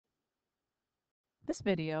This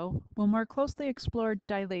video will more closely explore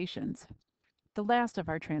dilations, the last of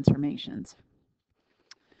our transformations.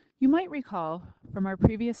 You might recall from our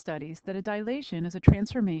previous studies that a dilation is a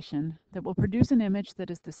transformation that will produce an image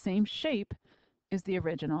that is the same shape as the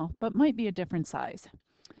original, but might be a different size.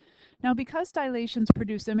 Now, because dilations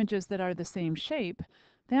produce images that are the same shape,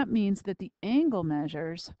 that means that the angle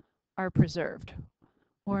measures are preserved,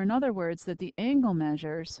 or in other words, that the angle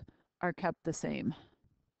measures are kept the same.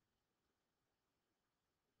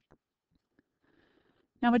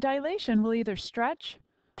 Now, a dilation will either stretch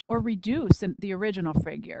or reduce the original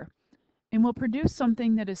figure and will produce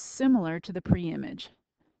something that is similar to the pre-image.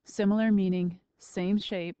 Similar meaning same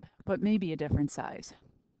shape, but maybe a different size.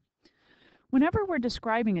 Whenever we're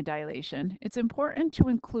describing a dilation, it's important to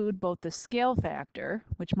include both the scale factor,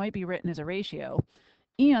 which might be written as a ratio,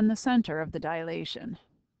 and the center of the dilation.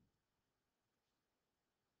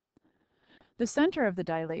 The center of the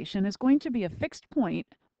dilation is going to be a fixed point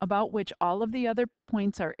about which all of the other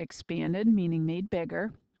points are expanded, meaning made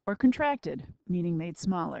bigger, or contracted, meaning made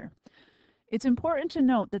smaller. It's important to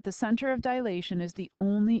note that the center of dilation is the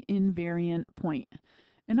only invariant point.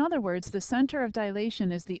 In other words, the center of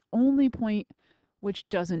dilation is the only point which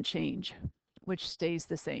doesn't change, which stays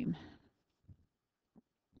the same.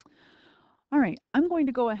 All right, I'm going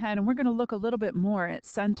to go ahead and we're going to look a little bit more at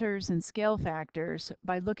centers and scale factors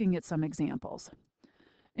by looking at some examples.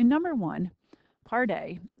 In number 1, part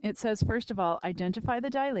A, it says, first of all, identify the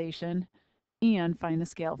dilation and find the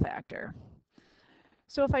scale factor.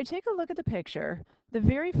 So if I take a look at the picture, the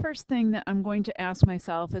very first thing that I'm going to ask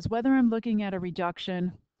myself is whether I'm looking at a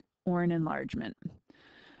reduction or an enlargement.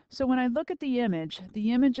 So when I look at the image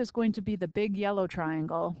is going to be the big yellow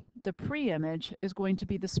triangle. The pre-image is going to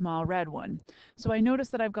be the small red one. So I notice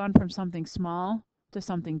that I've gone from something small to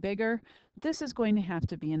something bigger. This is going to have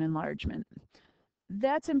to be an enlargement.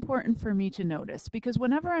 That's important for me to notice because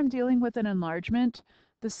whenever I'm dealing with an enlargement,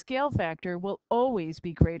 the scale factor will always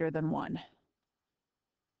be greater than 1.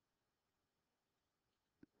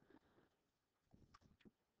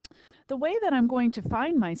 The way that I'm going to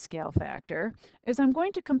find my scale factor is I'm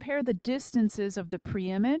going to compare the distances of the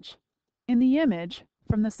pre-image and the image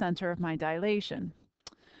from the center of my dilation.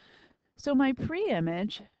 So my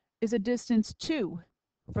pre-image is a distance 2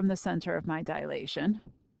 from the center of my dilation.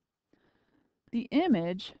 The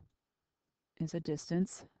image is a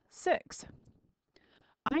distance 6.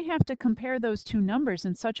 I have to compare those two numbers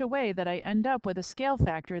in such a way that I end up with a scale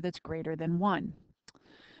factor that's greater than 1.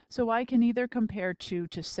 So I can either compare 2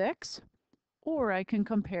 to 6, or I can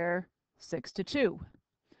compare 6 to 2.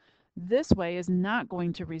 This way is not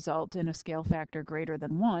going to result in a scale factor greater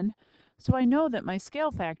than 1, so I know that my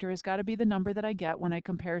scale factor has got to be the number that I get when I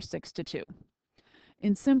compare 6 to 2.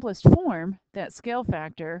 In simplest form, that scale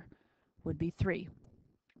factor would be 3.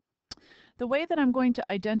 The way that I'm going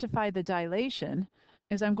to identify the dilation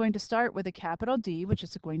is I'm going to start with a capital D, which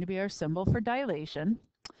is going to be our symbol for dilation.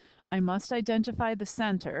 I must identify the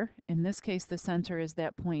center. In this case, the center is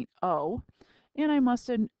that point O. And I must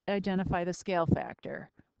identify the scale factor,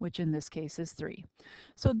 which in this case is 3.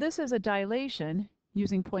 So this is a dilation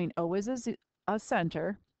using point O as a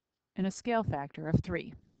center and a scale factor of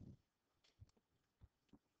 3.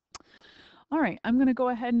 All right, I'm going to go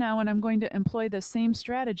ahead now and I'm going to employ the same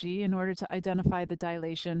strategy in order to identify the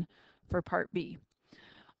dilation for part B.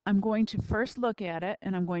 I'm going to first look at it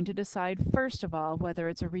and I'm going to decide first of all whether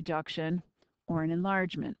it's a reduction or an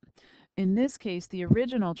enlargement. In this case, the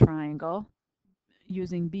original triangle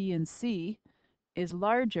using B and C is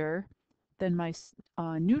larger than my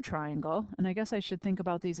new triangle, and I guess I should think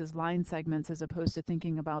about these as line segments as opposed to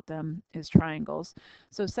thinking about them as triangles.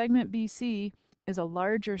 So segment BC is a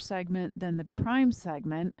larger segment than the prime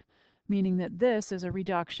segment, meaning that this is a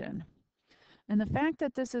reduction. And the fact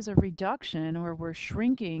that this is a reduction, or we're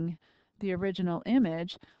shrinking the original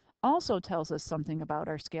image, also tells us something about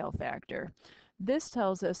our scale factor. This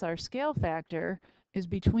tells us our scale factor is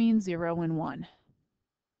between 0 and 1.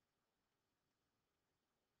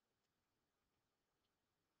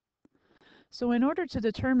 So in order to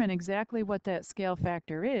determine exactly what that scale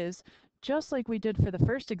factor is, just like we did for the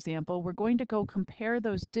first example, we're going to go compare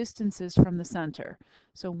those distances from the center.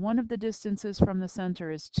 So one of the distances from the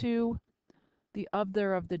center is 2. The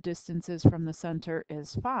other of the distances from the center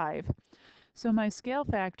is 5. So my scale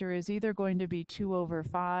factor is either going to be 2 over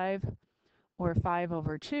 5 or 5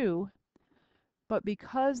 over 2. But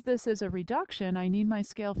because this is a reduction, I need my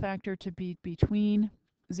scale factor to be between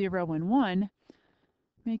 0 and 1,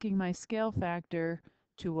 making my scale factor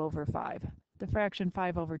 2 over 5. The fraction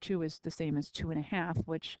 5 over 2 is the same as 2.5,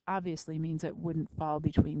 which obviously means it wouldn't fall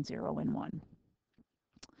between 0 and 1.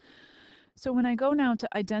 So when I go now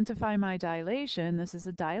to identify my dilation, this is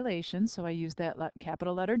a dilation, so I use that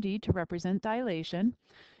capital letter D to represent dilation,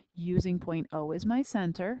 using point O as my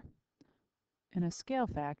center and a scale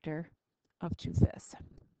factor of 2/5.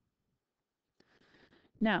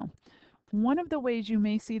 Now, one of the ways you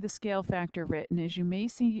may see the scale factor written is you may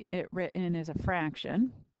see it written as a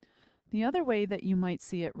fraction. The other way that you might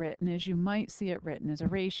see it written is you might see it written as a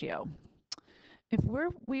ratio. If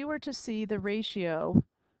we were to see the ratio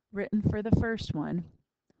written for the first one,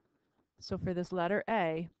 so for this letter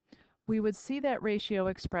A, we would see that ratio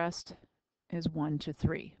expressed as 1 to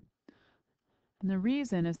 3. And the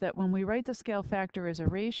reason is that when we write the scale factor as a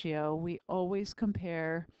ratio, we always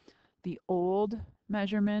compare the old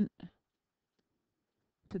measurement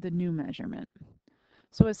to the new measurement.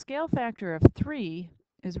 So a scale factor of 3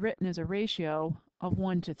 is written as a ratio of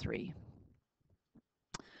 1 to 3.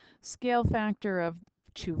 Scale factor of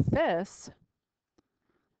 2/5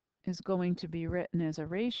 is going to be written as a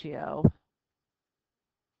ratio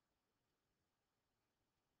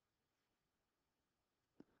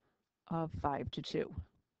of 5 to 2.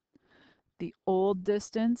 The old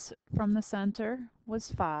distance from the center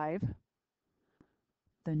was 5.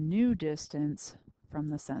 The new distance from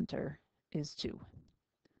the center is 2.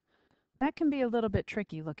 That can be a little bit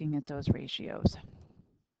tricky looking at those ratios.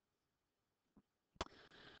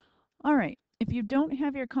 All right, if you don't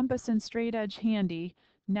have your compass and straight edge handy,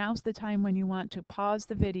 now's the time when you want to pause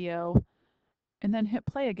the video and then hit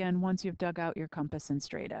play again once you've dug out your compass and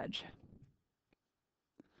straight edge.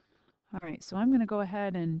 All right, so I'm going to go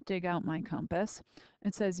ahead and dig out my compass.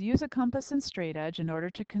 It says use a compass and straight edge in order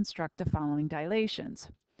to construct the following dilations.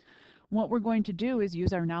 What we're going to do is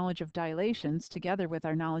use our knowledge of dilations together with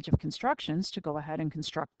our knowledge of constructions to go ahead and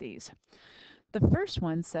construct these. The first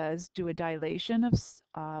one says do a dilation of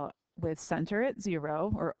with center at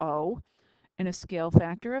 0 or O and a scale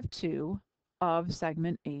factor of 2 of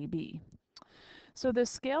segment AB. So the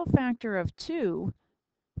scale factor of 2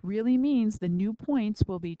 really means the new points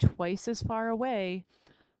will be twice as far away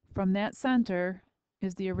from that center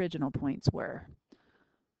as the original points were.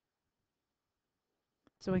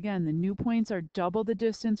 So again, the new points are double the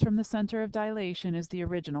distance from the center of dilation as the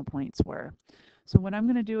original points were. So what I'm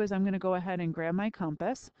going to do is I'm going to go ahead and grab my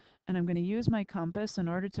compass, and I'm going to use my compass in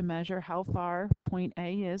order to measure how far point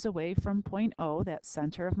A is away from point O, that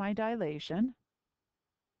center of my dilation.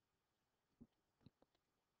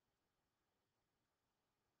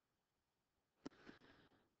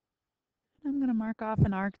 I'm going to mark off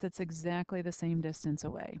an arc that's exactly the same distance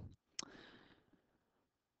away.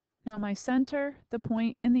 Now my center, the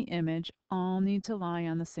point, and the image all need to lie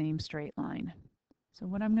on the same straight line. So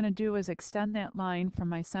what I'm going to do is extend that line from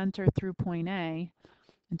my center through point A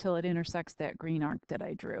until it intersects that green arc that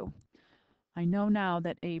I drew. I know now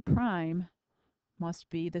that A prime must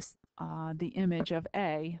be the image of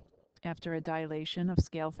A after a dilation of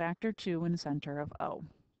scale factor 2 in the center of O.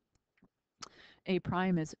 A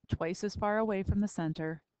prime is twice as far away from the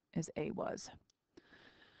center as A was.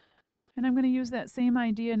 And I'm going to use that same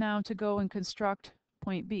idea now to go and construct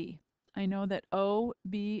point B. I know that O,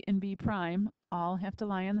 B, and B prime all have to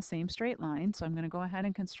lie on the same straight line, so I'm going to go ahead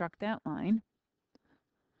and construct that line.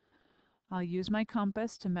 I'll use my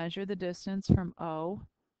compass to measure the distance from O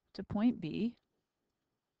to point B.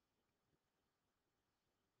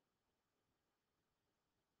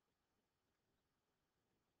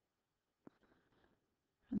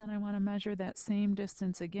 And then I want to measure that same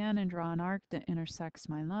distance again and draw an arc that intersects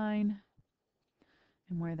my line.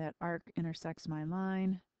 And where that arc intersects my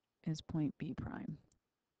line is point B prime.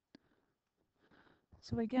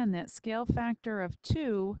 So again, that scale factor of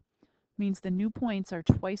 2 means the new points are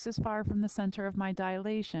twice as far from the center of my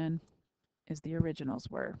dilation as the originals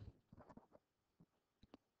were.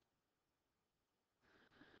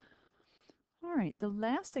 All right, the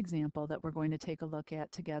last example that we're going to take a look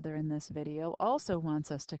at together in this video also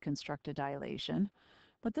wants us to construct a dilation,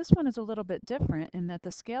 but this one is a little bit different in that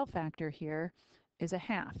the scale factor here is a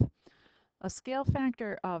half. A scale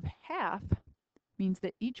factor of half means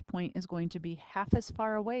that each point is going to be half as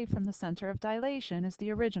far away from the center of dilation as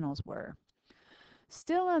the originals were.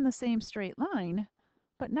 Still on the same straight line,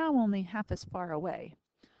 but now only half as far away.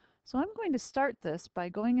 So I'm going to start this by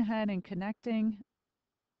going ahead and connecting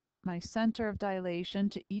my center of dilation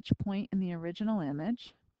to each point in the original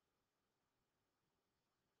image.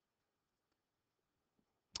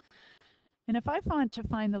 And if I want to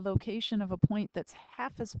find the location of a point that's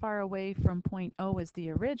half as far away from point O as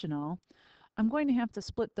the original, I'm going to have to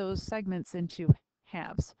split those segments into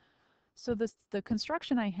halves. So the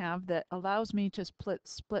construction I have that allows me to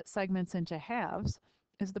split segments into halves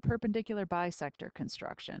is the perpendicular bisector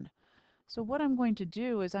construction. So what I'm going to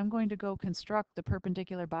do is I'm going to go construct the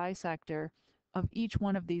perpendicular bisector of each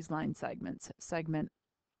one of these line segments. Segment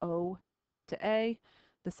O to A,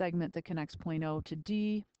 the segment that connects point O to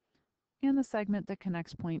D, and the segment that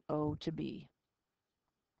connects point O to B.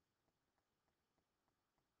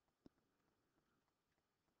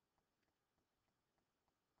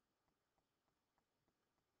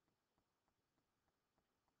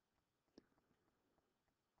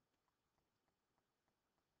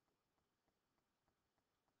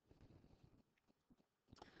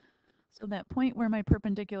 So that point where my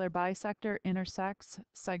perpendicular bisector intersects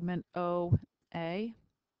segment OA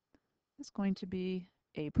is going to be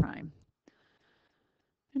A prime.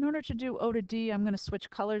 In order to do O to D, I'm going to switch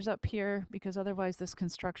colors up here because otherwise this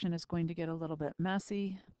construction is going to get a little bit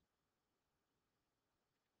messy.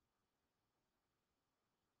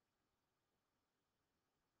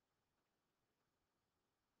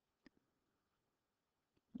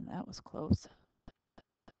 That was close.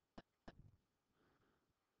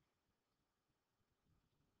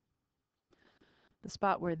 The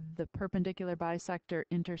spot where the perpendicular bisector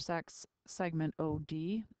intersects segment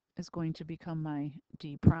OD is going to become my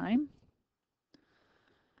D prime.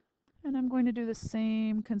 And I'm going to do the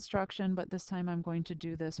same construction, but this time I'm going to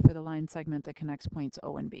do this for the line segment that connects points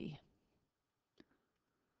O and B.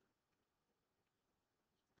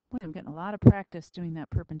 Boy, I'm getting a lot of practice doing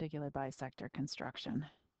that perpendicular bisector construction.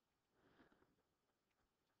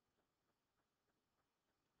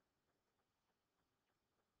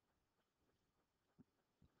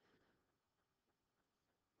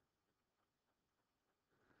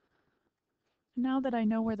 Now that I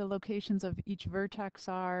know where the locations of each vertex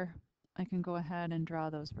are, I can go ahead and draw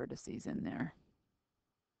those vertices in there.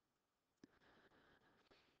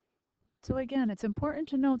 So again, it's important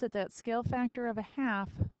to note that that scale factor of 1/2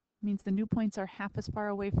 means the new points are half as far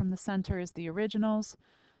away from the center as the originals.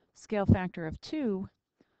 Scale factor of 2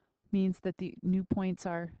 means that the new points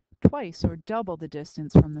are twice or double the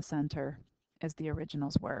distance from the center as the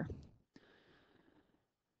originals were.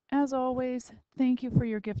 As always, thank you for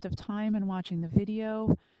your gift of time and watching the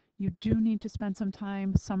video. You do need to spend some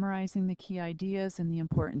time summarizing the key ideas and the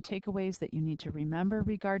important takeaways that you need to remember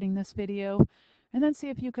regarding this video, and then see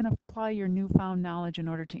if you can apply your newfound knowledge in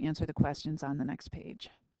order to answer the questions on the next page.